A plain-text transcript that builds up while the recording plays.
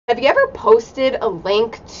Have you ever posted a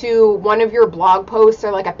link to one of your blog posts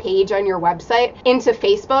or like a page on your website into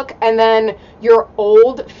Facebook, and then your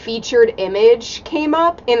old featured image came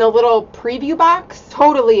up in a little preview box?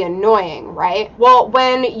 Totally annoying, right? Well,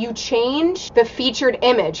 when you change the featured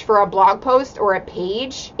image for a blog post or a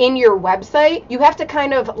page in your website, you have to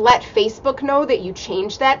kind of let Facebook know that you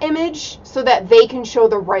changed that image so that they can show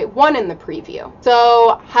the right one in the preview.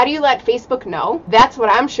 So how do you let Facebook know? That's what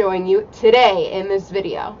I'm showing you today in this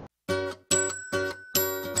video.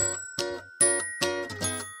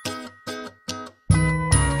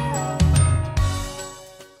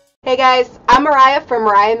 Hey guys, I'm Mariah from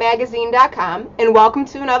MariahMagazine.com, and welcome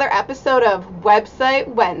to another episode of Website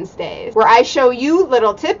Wednesdays, where I show you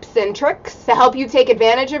little tips and tricks to help you take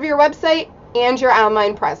advantage of your website and your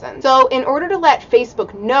online presence. So in order to let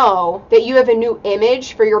Facebook know that you have a new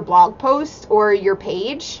image for your blog post or your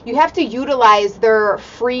page, you have to utilize their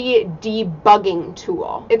free debugging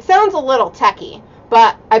tool. It sounds a little techie,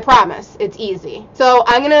 but I promise it's easy. So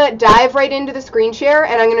I'm gonna dive right into the screen share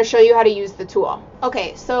and I'm gonna show you how to use the tool.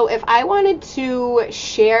 Okay, so if I wanted to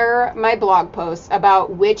share my blog post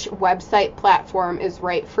about which website platform is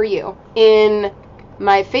right for you in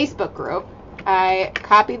my Facebook group, I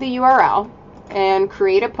copy the URL and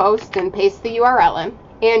create a post and paste the URL in,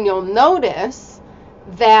 and you'll notice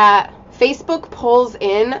that Facebook pulls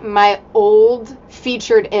in my old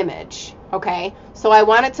featured image. Okay, so I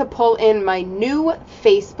want it to pull in my new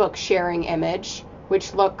Facebook sharing image,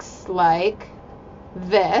 which looks like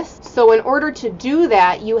this. So in order to do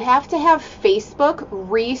that, you have to have Facebook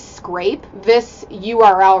re-scrape this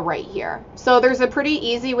URL right here. So there's a pretty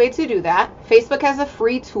easy way to do that. Facebook has a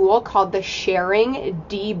free tool called the Sharing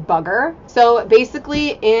Debugger. So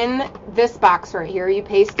basically in this box right here, you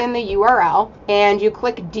paste in the URL and you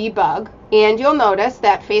click debug, and you'll notice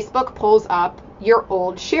that Facebook pulls up your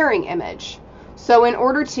old sharing image. So in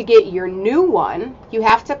order to get your new one, you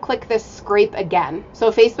have to click this scrape again.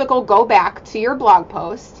 So Facebook will go back to your blog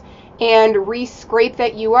post and re-scrape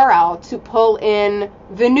that URL to pull in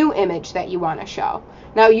the new image that you want to show.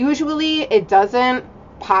 Now usually it doesn't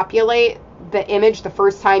populate the image the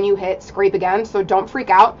first time you hit scrape again, so don't freak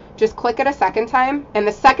out. Just click it a second time, and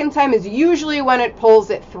the second time is usually when it pulls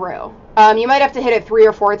it through. You might have to hit it 3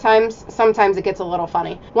 or 4 times. Sometimes it gets a little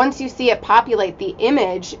funny. Once you see it populate the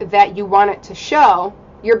image that you want it to show,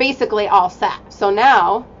 you're basically all set. So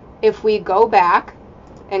now, if we go back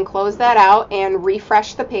and close that out and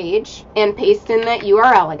refresh the page and paste in that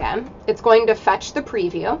URL again, it's going to fetch the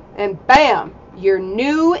preview, and bam! Your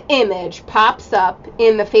new image pops up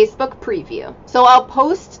in the Facebook preview. So I'll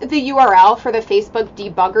post the URL for the Facebook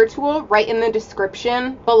debugger tool right in the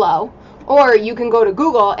description below. Or you can go to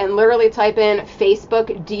Google and literally type in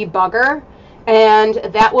Facebook debugger, and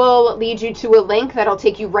that will lead you to a link that'll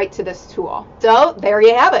take you right to this tool. So there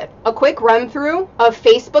you have it. A quick run through of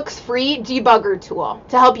Facebook's free debugger tool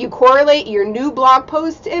to help you correlate your new blog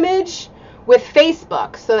post image with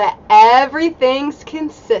Facebook so that everything's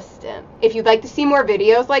consistent. If you'd like to see more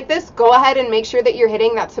videos like this, go ahead and make sure that you're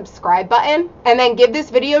hitting that subscribe button, and then give this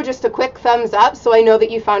video just a quick thumbs up so I know that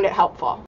you found it helpful.